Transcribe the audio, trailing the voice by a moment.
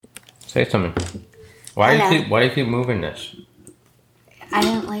Say something. Why do you keep moving this? I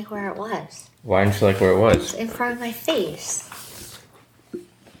didn't like where it was. Why didn't you like where it was? It's in front of my face.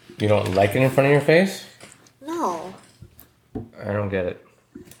 You don't like it in front of your face? No. I don't get it.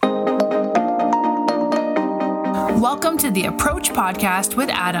 Welcome to the Approach Podcast with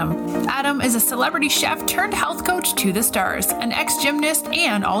Adam. Adam is a celebrity chef turned health coach to the stars, an ex-gymnast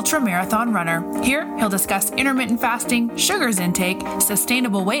and ultra-marathon runner. Here, he'll discuss intermittent fasting, sugars intake,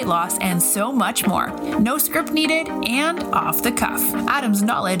 sustainable weight loss, and so much more. No script needed and off the cuff. Adam's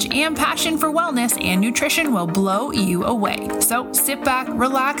knowledge and passion for wellness and nutrition will blow you away. So sit back,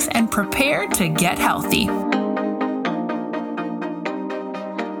 relax, and prepare to get healthy.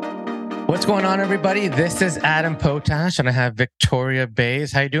 What's going on, everybody? This is Adam Potash, and I have Victoria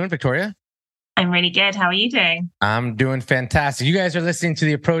Bays. How you doing, Victoria? I'm really good. How are you doing? I'm doing fantastic. You guys are listening to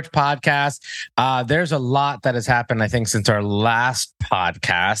the Approach Podcast. There's a lot that has happened, I think, since our last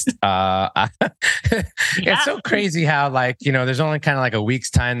podcast. It's so crazy how, there's only kind of like a week's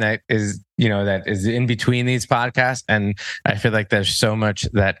time that is in between these podcasts, and I feel like there's so much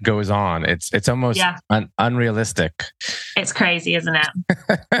that goes on. It's almost unrealistic. It's crazy, isn't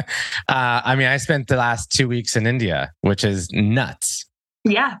it? I spent the last 2 weeks in India, which is nuts.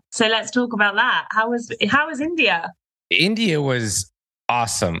 Yeah. So let's talk about that. How was India? India was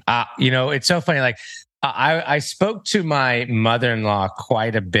awesome. It's so funny. I spoke to my mother-in-law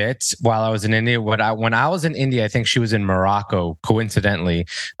quite a bit while I was in India. When I was in India, I think she was in Morocco, coincidentally.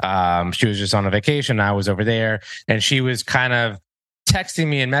 She was just on a vacation. I was over there, and she was kind of texting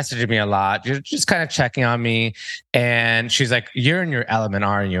me and messaging me a lot, just kind of checking on me. And she's like, "You're in your element,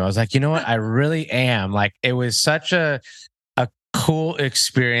 aren't you?" I was like, "You know what? I really am." It was such a cool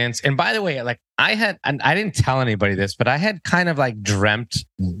experience. And by the way, I didn't tell anybody this, but I had kind of dreamt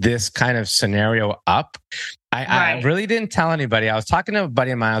this kind of scenario up. I really didn't tell anybody. I was talking to a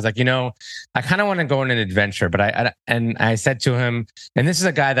buddy of mine. I was like, I kind of want to go on an adventure, but I said to him, and this is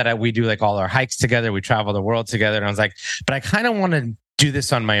a guy that we do all our hikes together. We travel the world together. And I was like, but I kind of want to do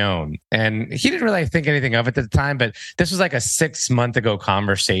this on my own. And he didn't really think anything of it at the time, but this was a 6 month ago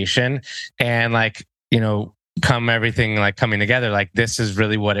conversation. And come everything coming together, this is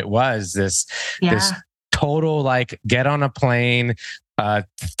really what it was. This total get on a plane,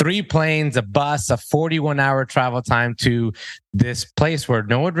 3 planes, a bus, a 41-hour travel time to this place where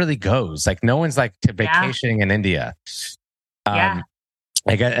no one really goes. No one's to vacationing in India. I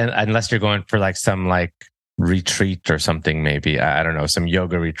guess, unless you're going for some retreat or something, maybe. I don't know, some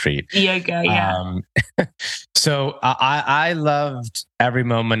yoga retreat. So I loved every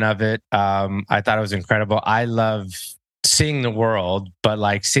moment of it. I thought it was incredible. I love seeing the world,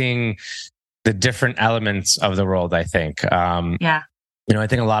 but seeing the different elements of the world, I think. I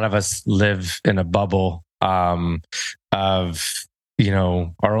think a lot of us live in a bubble of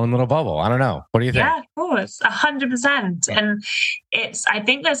our own little bubble. I don't know. What do you think? Yeah, of course. 100%. And I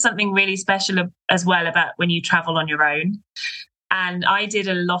think there's something really special as well about when you travel on your own. And I did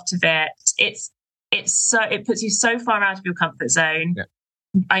a lot of it. It puts you so far out of your comfort zone. Yeah.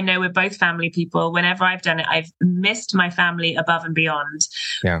 I know we're both family people. Whenever I've done it, I've missed my family above and beyond.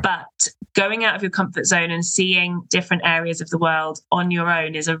 Yeah. But going out of your comfort zone and seeing different areas of the world on your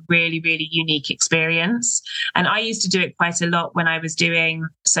own is a really, really unique experience. And I used to do it quite a lot when I was doing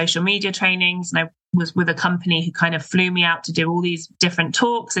social media trainings, and I was with a company who kind of flew me out to do all these different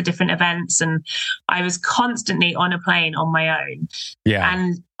talks at different events. And I was constantly on a plane on my own. Yeah.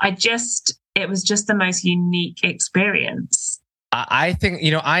 And it was just the most unique experience. I think,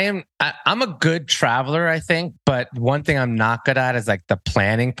 I'm a good traveler, I think, but one thing I'm not good at is the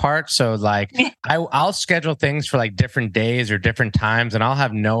planning part. So I'll schedule things for different days or different times, and I'll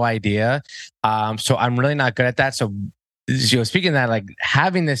have no idea. So I'm really not good at that. So, speaking of that,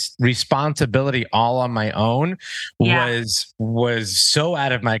 having this responsibility all on my own was so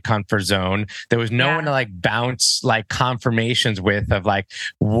out of my comfort zone. There was no one to bounce confirmations with of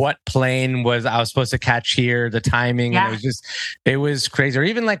what plane I was supposed to catch here, the timing. And it was crazy. Or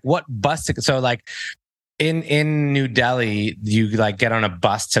even what bus to, so in New Delhi, you get on a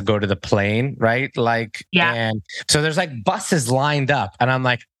bus to go to the plane, right? And so there's buses lined up, and I'm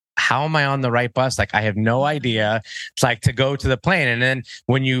like, how am I on the right bus? I have no idea. It's to go to the plane. And then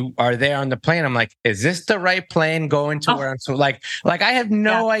when you are there on the plane, I'm like, is this the right plane going to where I'm so I have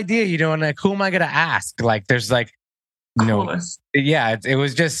no idea, and who am I going to ask? There's it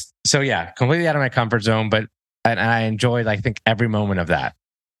was just, completely out of my comfort zone, but, and I enjoyed, I think, every moment of that.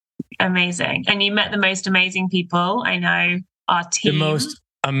 Amazing. And you met the most amazing people. I know our team.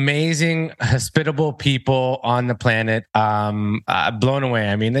 amazing, hospitable people on the planet. Blown away.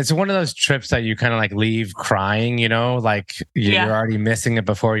 I mean, it's one of those trips that you kind of like leave crying, like you're already missing it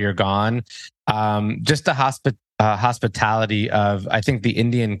before you're gone. Just the hospitality of, I think, the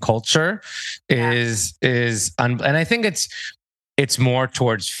Indian culture and I think it's more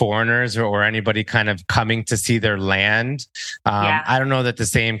towards foreigners or anybody kind of coming to see their land. I don't know that the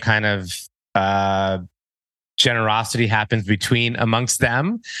same kind of generosity happens amongst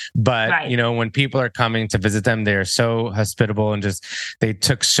them, but when people are coming to visit them, they're so hospitable and just they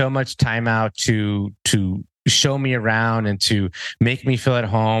took so much time out to show me around and to make me feel at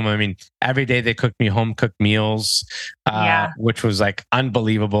home. I mean, every day they cooked me home cooked meals, which was like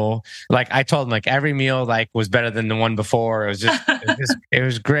unbelievable. Like I told them, like every meal like was better than the one before. It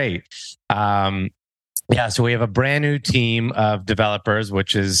was great. So we have a brand new team of developers,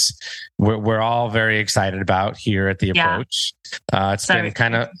 which is we're all very excited about here at the Approach. It's been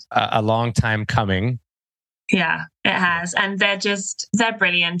kind of a long time coming. Yeah, it has. And they're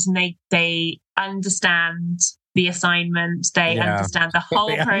brilliant, and they understand the assignment. They understand the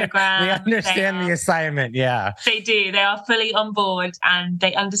whole program. They understand the assignment. Yeah, they do. They are fully on board, and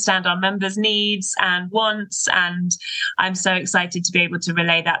they understand our members' needs and wants. And I'm so excited to be able to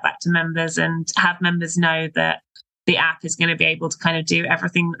relay that back to members and have members know that the app is going to be able to kind of do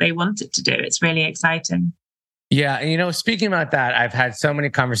everything that they want it to do. It's really exciting. Yeah. And, speaking about that, I've had so many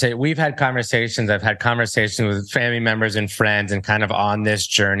conversations. We've had conversations. I've had conversations with family members and friends and kind of on this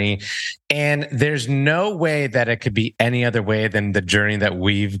journey. And there's no way that it could be any other way than the journey that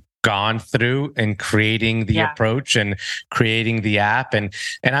we've gone through in creating the Approach and creating the app. And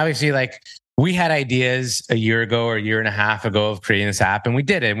obviously, like, we had ideas a year ago or a year and a half ago of creating this app, and we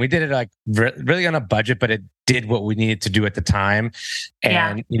did it. And we did it like really on a budget, but it did what we needed to do at the time.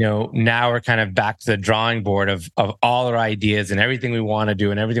 And, now we're kind of back to the drawing board of all our ideas and everything we want to do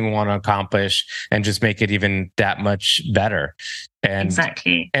and everything we want to accomplish and just make it even that much better. And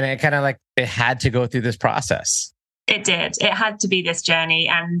exactly. And it kind of like, it had to go through this process. It did. It had to be this journey.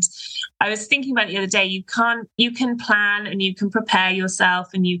 And I was thinking about it the other day, you can plan and you can prepare yourself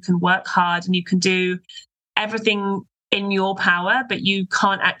and you can work hard and you can do everything in your power, but you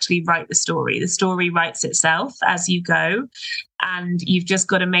can't actually write the story. The story writes itself as you go. And you've just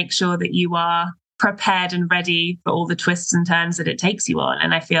got to make sure that you are prepared and ready for all the twists and turns that it takes you on.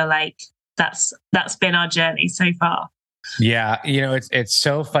 And I feel like that's been our journey so far. Yeah, it's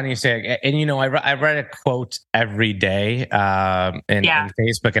so funny you say, and I read a quote every day in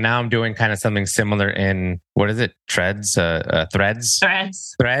Facebook, and now I'm doing kind of something similar in what is it? Threads. Yeah,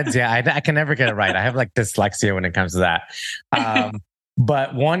 I can never get it right. I have like dyslexia when it comes to that.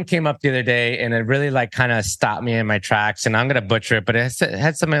 But one came up the other day, and it really like kind of stopped me in my tracks. And I'm gonna butcher it, but it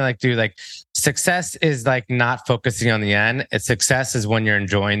had something like, dude, like success is like not focusing on the end. Success is when you're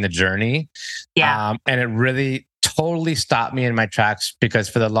enjoying the journey. Yeah, and it really totally stopped me in my tracks, because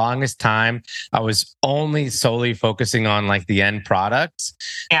for the longest time I was only solely focusing on like the end product.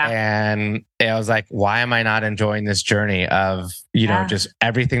 And I was like, why am I not enjoying this journey of just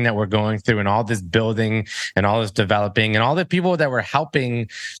everything that we're going through and all this building and all this developing and all the people that we're helping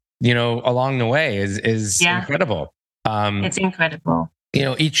along the way is incredible. It's incredible.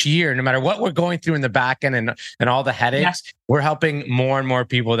 Each year, no matter what we're going through in the back end and all the headaches, we're helping more and more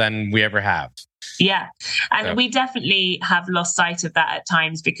people than we ever have. Yeah. And we definitely have lost sight of that at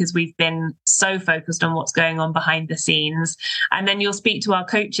times because we've been so focused on what's going on behind the scenes. And then you'll speak to our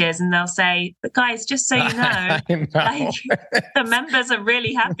coaches and they'll say, but guys, just so you know, like, the members are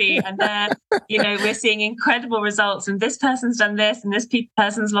really happy and they're, we're seeing incredible results, and this person's done this and this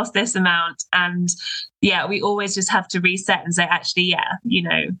person's lost this amount. And we always just have to reset and say, actually,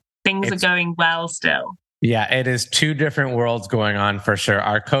 things are going well still. Yeah, it is two different worlds going on for sure.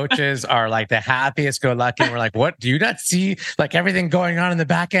 Our coaches are like the happiest go lucky. We're like, what? Do you not see like everything going on in the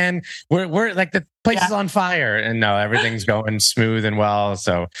back end? We're like the place is on fire, and no, everything's going smooth and well.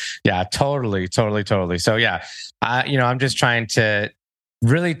 So yeah, totally. So yeah, I'm just trying to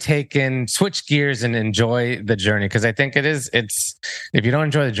really switch gears and enjoy the journey, because I think it's if you don't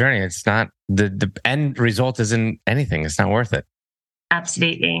enjoy the journey, it's not the end result isn't anything. It's not worth it.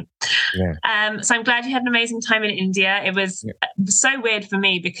 Absolutely. Yeah. So I'm glad you had an amazing time in India. It was so weird for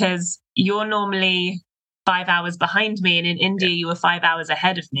me because you're normally 5 hours behind me, and in India you were 5 hours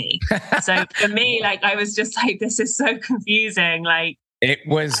ahead of me. So for me, like, I was just like, this is so confusing. Like, it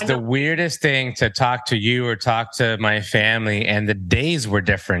was the weirdest thing to talk to you or talk to my family, and the days were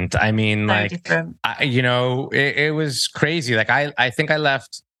different. I mean, so like, it was crazy. Like I think I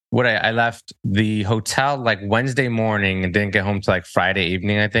left. I left the hotel like Wednesday morning and didn't get home till like Friday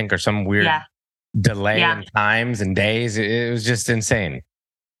evening, I think, or some weird delay in times and days. It was just insane.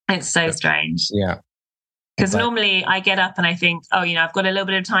 It's so strange. Yeah. Because normally I get up and I think, oh, I've got a little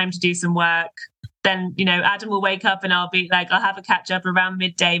bit of time to do some work. Then, Adam will wake up and I'll be like, I'll have a catch up around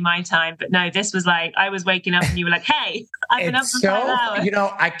midday my time. But no, this was like, I was waking up and you were like, hey, I've been up for 5 hours.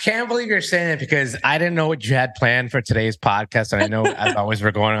 I can't believe you're saying it because I didn't know what you had planned for today's podcast. And I know, as always, we're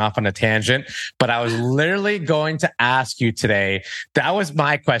going off on a tangent, but I was literally going to ask you today. That was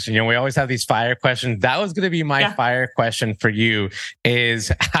my question. We always have these fire questions. That was going to be my fire question for you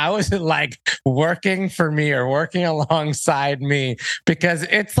is how is it like working for me or working alongside me? Because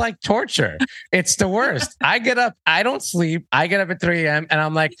it's like torture. It's the worst. I get up, I don't sleep. I get up at 3 a.m. and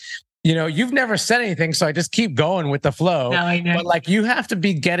I'm like, you've never said anything. So I just keep going with the flow. No, I know. But like you have to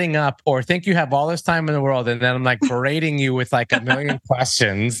be getting up or think you have all this time in the world. And then I'm like berating you with like a million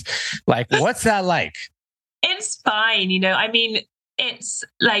questions. Like, what's that like? It's fine. It's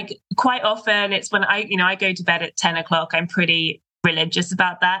like quite often it's when I go to bed at 10 o'clock. I'm pretty religious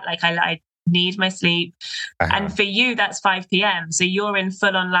about that. Like I need my sleep. And for you, that's 5 p.m. So you're in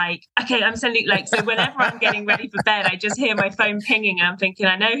full on like, okay, I'm sending so whenever I'm getting ready for bed, I just hear my phone pinging and I'm thinking,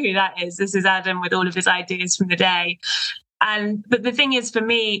 I know who that is. This is Adam with all of his ideas from the day. But the thing is for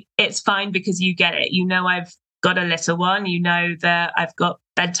me, it's fine because you get it. I've got a little one, that I've got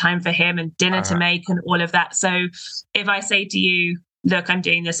bedtime for him and dinner to make and all of that. So if I say to you, look, I'm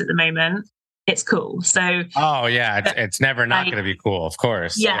doing this at the moment, it's cool. So it's never not going to be cool, of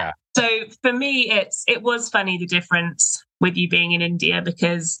course. Yeah. So for me, it was funny the difference with you being in India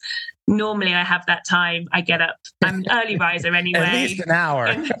because normally I have that time. I get up. I'm an early riser anyway. At least an hour.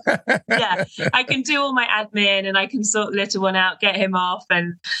 I can do all my admin and I can sort little one out, get him off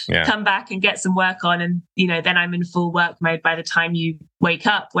and come back and get some work on. And, then I'm in full work mode by the time you wake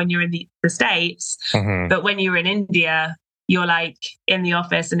up when you're in the States. Mm-hmm. But when you're in India, you're like in the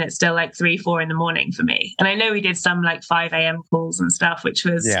office and it's still like 3, 4 in the morning for me. And I know we did some like 5 a.m. calls and stuff, which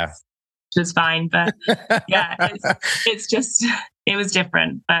was fine. But it's just, it was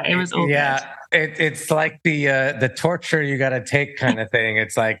different, but it was all good. It's like the torture you got to take kind of thing.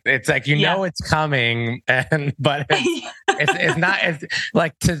 It's like it's coming, but it's not. It's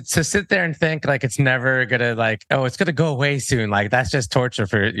like to sit there and think like it's never gonna it's gonna go away soon. Like that's just torture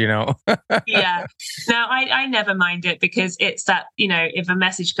for Yeah. No, I never mind it because it's that if a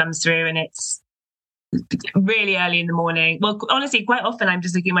message comes through and it's really early in the morning. Well, honestly, quite often I'm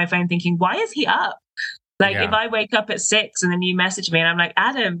just looking at my phone thinking, why is he up? If I wake up at 6 and then you message me and I'm like,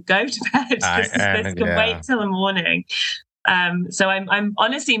 Adam, go to bed. This can wait till the morning. So I'm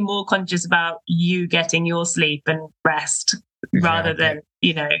honestly more conscious about you getting your sleep and rest rather than,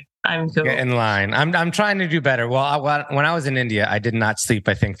 I'm cool. Get in line. I'm trying to do better. Well, when I was in India, I did not sleep,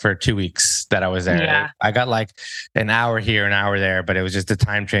 I think, for 2 weeks that I was there. Yeah. I got like an hour here, an hour there, but it was just the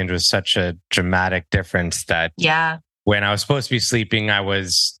time change was such a dramatic difference that when I was supposed to be sleeping, I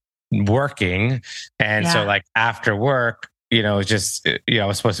was working. And so like after work, it was just, I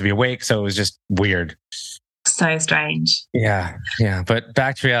was supposed to be awake. So it was just weird. So strange. Yeah. But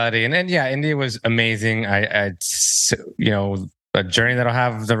back to reality. And then, India was amazing. I a journey that I'll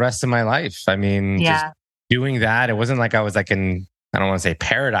have the rest of my life. I mean, just doing that, it wasn't like I was like in, I don't want to say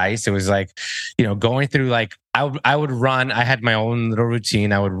paradise. It was like, going through like, I would run. I had my own little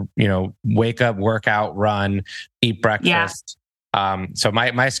routine. I would, wake up, work out, run, eat breakfast. So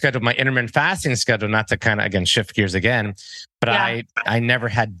my schedule, my intermittent fasting schedule, not to kind of, again, shift gears again, but I never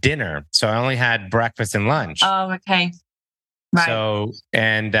had dinner. So I only had breakfast and lunch. Oh, okay. Right. So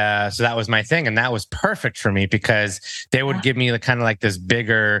that was my thing. And that was perfect for me because they would give me kind of like this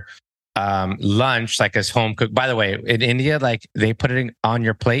bigger lunch, like as home cooked. By the way, in India, like they put it on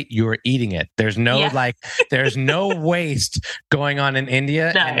your plate, you are eating it. There's no there's no waste going on in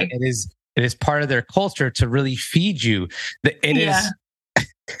India. No. And it is part of their culture to really feed you. It is.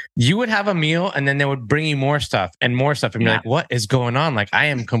 You would have a meal and then they would bring you more stuff and more stuff. And you're like, what is going on? Like, I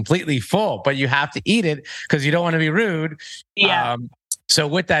am completely full, but you have to eat it because you don't want to be rude. Yeah. So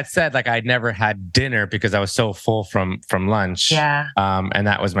with that said, like I'd never had dinner because I was so full from lunch. Yeah. And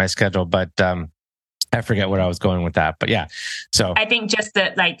that was my schedule. But I forget where I was going with that. But so I think just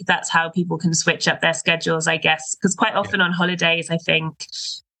that, like, that's how people can switch up their schedules, I guess. Because quite often on holidays, I think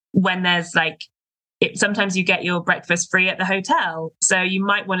when there's like, sometimes you get your breakfast free at the hotel. So you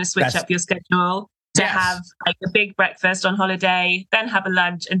might want to switch up your schedule to have like a big breakfast on holiday, then have a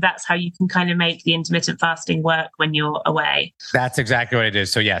lunch. And that's how you can kind of make the intermittent fasting work when you're away. That's exactly what it is.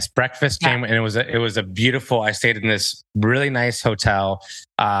 So yes, breakfast came and it was a beautiful, I stayed in this really nice hotel.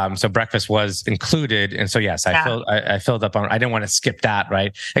 So breakfast was included. And so, yes, I filled up on, I didn't want to skip that,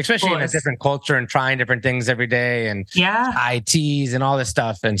 right? Especially in a different culture and trying different things every day and high teas and all this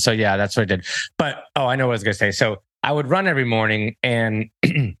stuff. And so, that's what I did. But, I know what I was going to say. So I would run every morning, and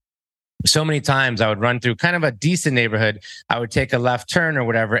so many times I would run through kind of a decent neighborhood. I would take a left turn or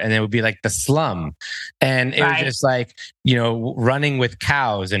whatever, and it would be like the slum. And it was just like, running with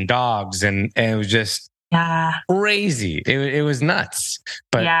cows and dogs. And it was just crazy. It was nuts.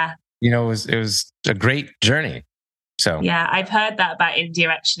 But, it was a great journey. So, yeah, I've heard that about India,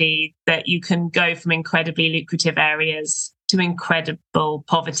 actually, that you can go from incredibly lucrative areas to incredible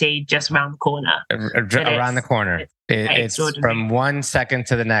poverty just around the corner. Around the corner. It's from 1 second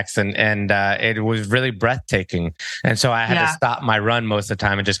to the next. And it was really breathtaking. And so I had to stop my run most of the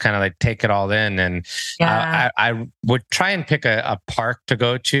time and just kind of like take it all in. And I would try and pick a park to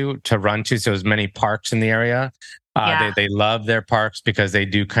go to run to. So there's many parks in the area. They love their parks because they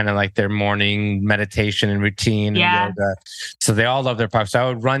do kind of like their morning meditation and routine and yoga. So they all love their parks. So I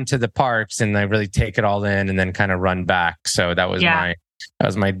would run to the parks and I really take it all in and then kind of run back. So that was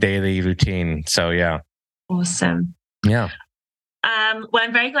my daily routine. So Awesome. Yeah. Well,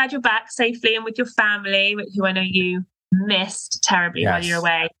 I'm very glad you're back safely and with your family, who I know you missed terribly while you're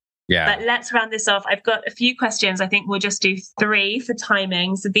away. Yeah. But let's round this off. I've got a few questions. I think we'll just do 3 for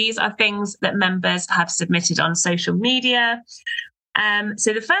timing. So these are things that members have submitted on social media.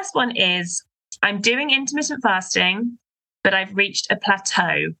 So the first one is, I'm doing intermittent fasting, but I've reached a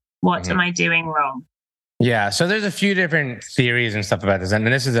plateau. What am I doing wrong? Yeah. So there's a few different theories and stuff about this. And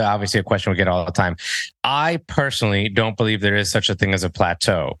this is obviously a question we get all the time. I personally don't believe there is such a thing as a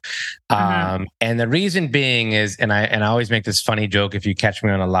plateau. And the reason being is, and I always make this funny joke if you catch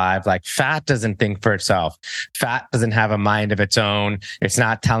me on a live, like fat doesn't think for itself. Fat doesn't have a mind of its own. It's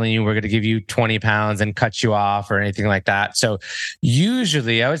not telling you we're going to give you 20 pounds and cut you off or anything like that. So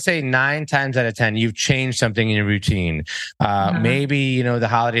usually I would say 9 times out of 10, you've changed something in your routine. Maybe, the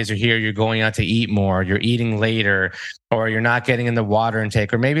holidays are here. You're going out to eat more. You're eating later, or you're not getting in the water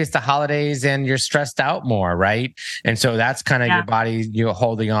intake, or maybe it's the holidays and you're stressed out more, right? And so that's kind of your body,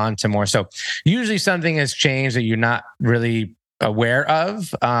 holding on to more. So usually something has changed that you're not really aware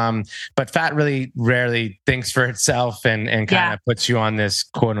of. But fat really rarely thinks for itself and kind of puts you on this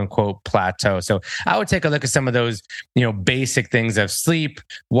quote unquote plateau. So I would take a look at some of those, basic things of sleep,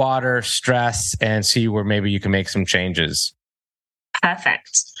 water, stress, and see where maybe you can make some changes.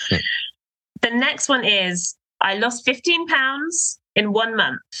 Perfect. The next one is, I lost 15 pounds in 1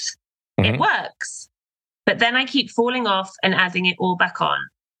 month. It works, but then I keep falling off and adding it all back on.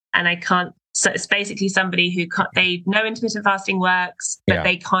 And I can't, so it's basically somebody who they know intermittent fasting works, but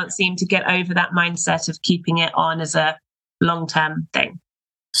they can't seem to get over that mindset of keeping it on as a long-term thing.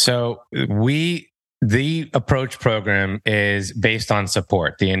 So the approach program is based on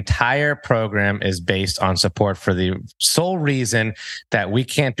support. The entire program is based on support for the sole reason that we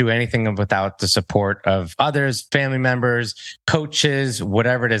can't do anything without the support of others, family members, coaches,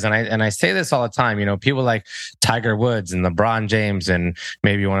 whatever it is. And I say this all the time, people like Tiger Woods and LeBron James, and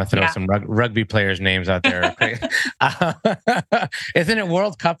maybe you want to throw some rugby players' names out there. Isn't it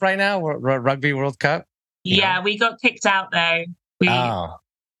World Cup right now? Rugby World Cup? Yeah, we got kicked out though.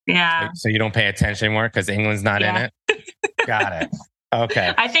 Yeah. So you don't pay attention anymore because England's not in it? Got it.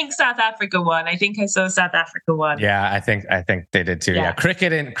 Okay. I think South Africa won. I think I saw South Africa won. Yeah, I think they did too. Yeah.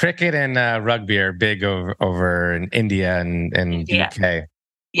 Cricket and rugby are big over in India and UK.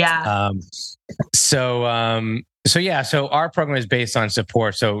 Yeah. So our program is based on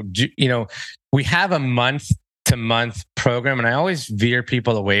support. So we have a month-to-month program, and I always veer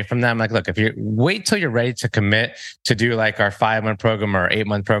people away from that. I'm like, look, if you wait till you're ready to commit to do like our 5-month program or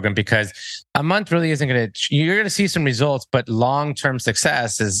 8-month program, because a month really isn't you're going to see some results, but long-term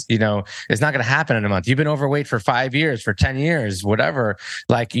success is not going to happen in a month. You've been overweight for 5 years, for 10 years, whatever.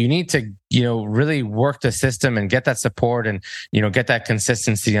 Like you need to, really work the system and get that support and, get that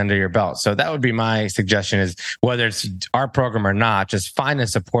consistency under your belt. So that would be my suggestion, is whether it's our program or not, just find a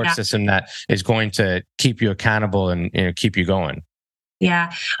support system that is going to keep you accountable and keep you going.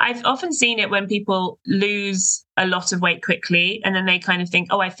 Yeah. I've often seen it when people lose a lot of weight quickly and then they kind of think,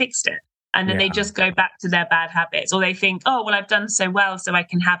 oh, I fixed it. And then they just go back to their bad habits, or they think, oh, well, I've done so well, so I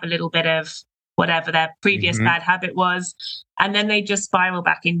can have a little bit of whatever their previous bad habit was. And then they just spiral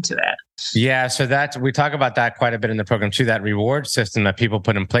back into it. Yeah. So we talk about that quite a bit in the program too, that reward system that people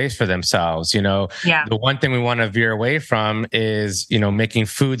put in place for themselves. The one thing we want to veer away from is, making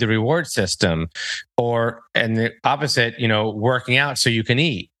food the reward system, and the opposite, working out so you can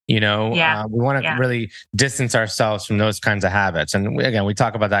eat. We want to really distance ourselves from those kinds of habits. And again, we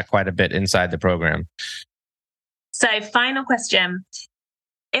talk about that quite a bit inside the program. So final question.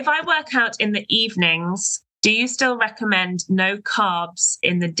 If I work out in the evenings, do you still recommend no carbs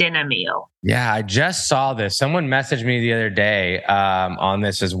in the dinner meal? Yeah, I just saw this. Someone messaged me the other day on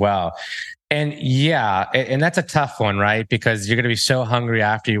this as well. And yeah, and that's a tough one, right? Because you're going to be so hungry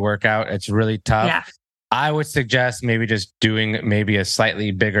after you work out. It's really tough. Yeah. I would suggest maybe just doing maybe a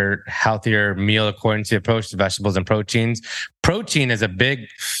slightly bigger, healthier meal according to the approach to vegetables and proteins. Protein is a big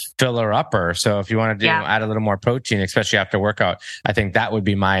filler upper. So if you want to add a little more protein, especially after workout, I think that would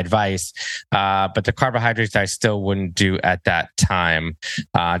be my advice. But the carbohydrates I still wouldn't do at that time,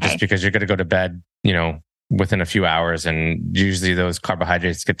 just because you're going to go to bed, within a few hours. And usually those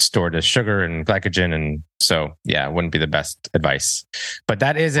carbohydrates get stored as sugar and glycogen. And so, it wouldn't be the best advice. But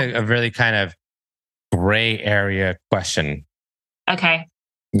that is a really kind of gray area question. Okay.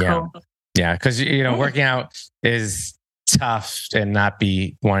 Yeah. Cool. Yeah. Because, working out is tough and not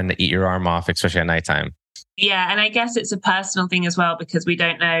be wanting to eat your arm off, especially at nighttime. Yeah. And I guess it's a personal thing as well, because we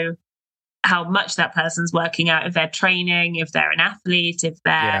don't know how much that person's working out, if they're training, if they're an athlete, if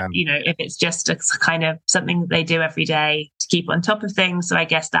they're, if it's just a kind of something that they do every day to keep on top of things. So I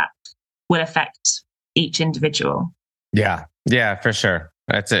guess that will affect each individual. Yeah. Yeah, for sure.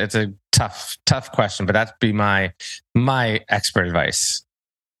 It's a tough question, but that'd be my expert advice.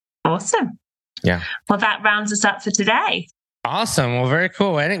 Awesome. Yeah. Well, that rounds us up for today. Awesome. Well, very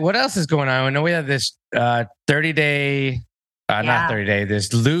cool. What else is going on? I know we have this 30-day, not 30-day,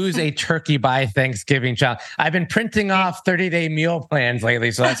 this lose a turkey by Thanksgiving challenge. I've been printing off 30-day meal plans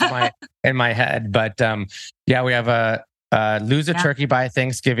lately, so that's in my head. But we have a lose a turkey by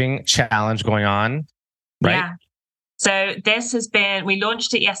Thanksgiving challenge going on, right? Yeah. So this we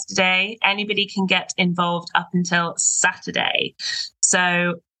launched it yesterday. Anybody can get involved up until Saturday.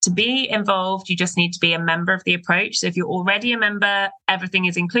 So to be involved, you just need to be a member of the approach. So if you're already a member, everything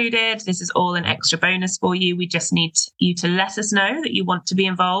is included. This is all an extra bonus for you. We just need you to let us know that you want to be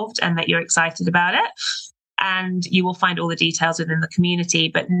involved and that you're excited about it. And you will find all the details within the community.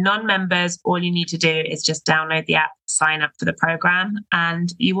 But non-members, all you need to do is just download the app, sign up for the program,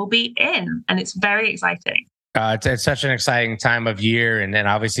 and you will be in. And it's very exciting. It's such an exciting time of year, and then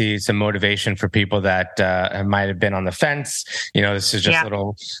obviously some motivation for people that might have been on the fence. This is just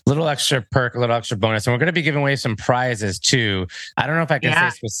a little extra perk, a little extra bonus, and we're going to be giving away some prizes too. I don't know if I can say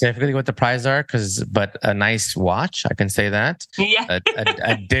specifically what the prizes are, but a nice watch, I can say that. Yeah,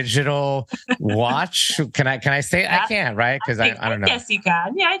 a digital watch. Can I say it? I can, right? Because I don't know. Yes, you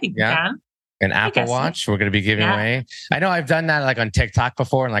can. Yeah, I think you can. An Apple Watch we're going to be giving away. I know I've done that like on TikTok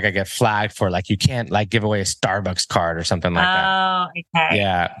before, and like I get flagged for like you can't like give away a Starbucks card or something like that. Oh, okay.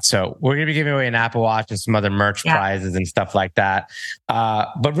 Yeah. So we're going to be giving away an Apple Watch and some other merch prizes and stuff like that.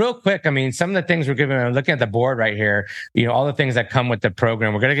 But real quick, some of the things we're giving, I'm looking at the board right here, all the things that come with the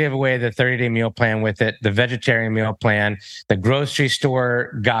program. We're going to give away the 30-day meal plan with it, the vegetarian meal plan, the grocery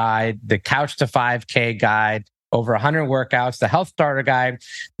store guide, the couch to 5K guide, over 100 workouts, the health starter guide,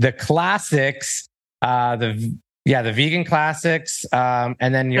 the classics, the vegan classics,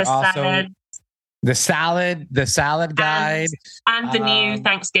 and then you're also the salad guide, and the new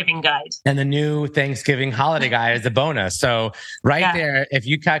Thanksgiving guide, and the new Thanksgiving holiday guide is a bonus. So there, if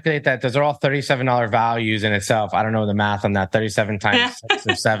you calculate that, those are all $37 values in itself. I don't know the math on that. 37 times 6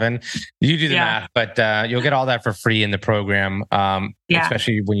 or 7. You do the math, but you'll get all that for free in the program.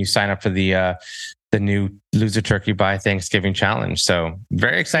 Especially when you sign up for the new Lose a Turkey by Thanksgiving challenge. So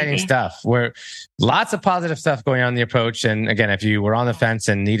very exciting stuff. We're lots of positive stuff going on in the approach. And again, if you were on the fence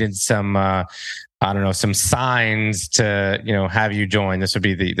and needed some, some signs to, have you join, this would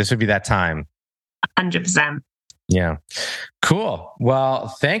be that time. 100%. Yeah. Cool. Well,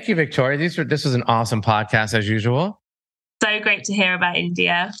 thank you, Victoria. This was an awesome podcast as usual. So great to hear about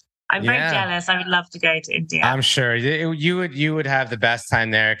India. I'm very jealous. I would love to go to India. I'm sure you would have the best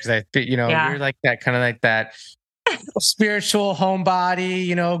time there because you're like that kind of like that spiritual homebody,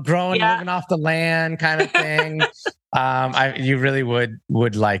 living off the land kind of thing. You really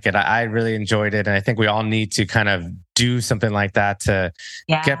would like it. I really enjoyed it, and I think we all need to kind of do something like that to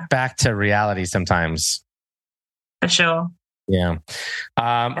get back to reality sometimes. For sure. Yeah.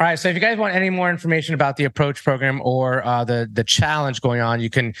 All right. So if you guys want any more information about the approach program or the challenge going on, you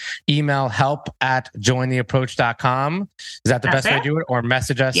can email help@jointheapproach.com. Is that the best way to do it? Or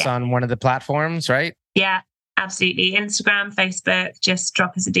message us on one of the platforms, right? Yeah, absolutely. Instagram, Facebook, just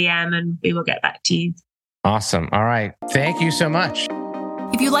drop us a DM and we will get back to you. Awesome. All right. Thank you so much.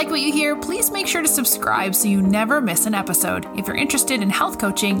 If you like what you hear, please make sure to subscribe so you never miss an episode. If you're interested in health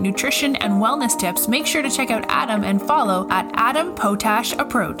coaching, nutrition, and wellness tips, make sure to check out Adam and follow at Adam Potash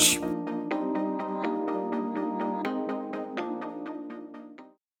Approach.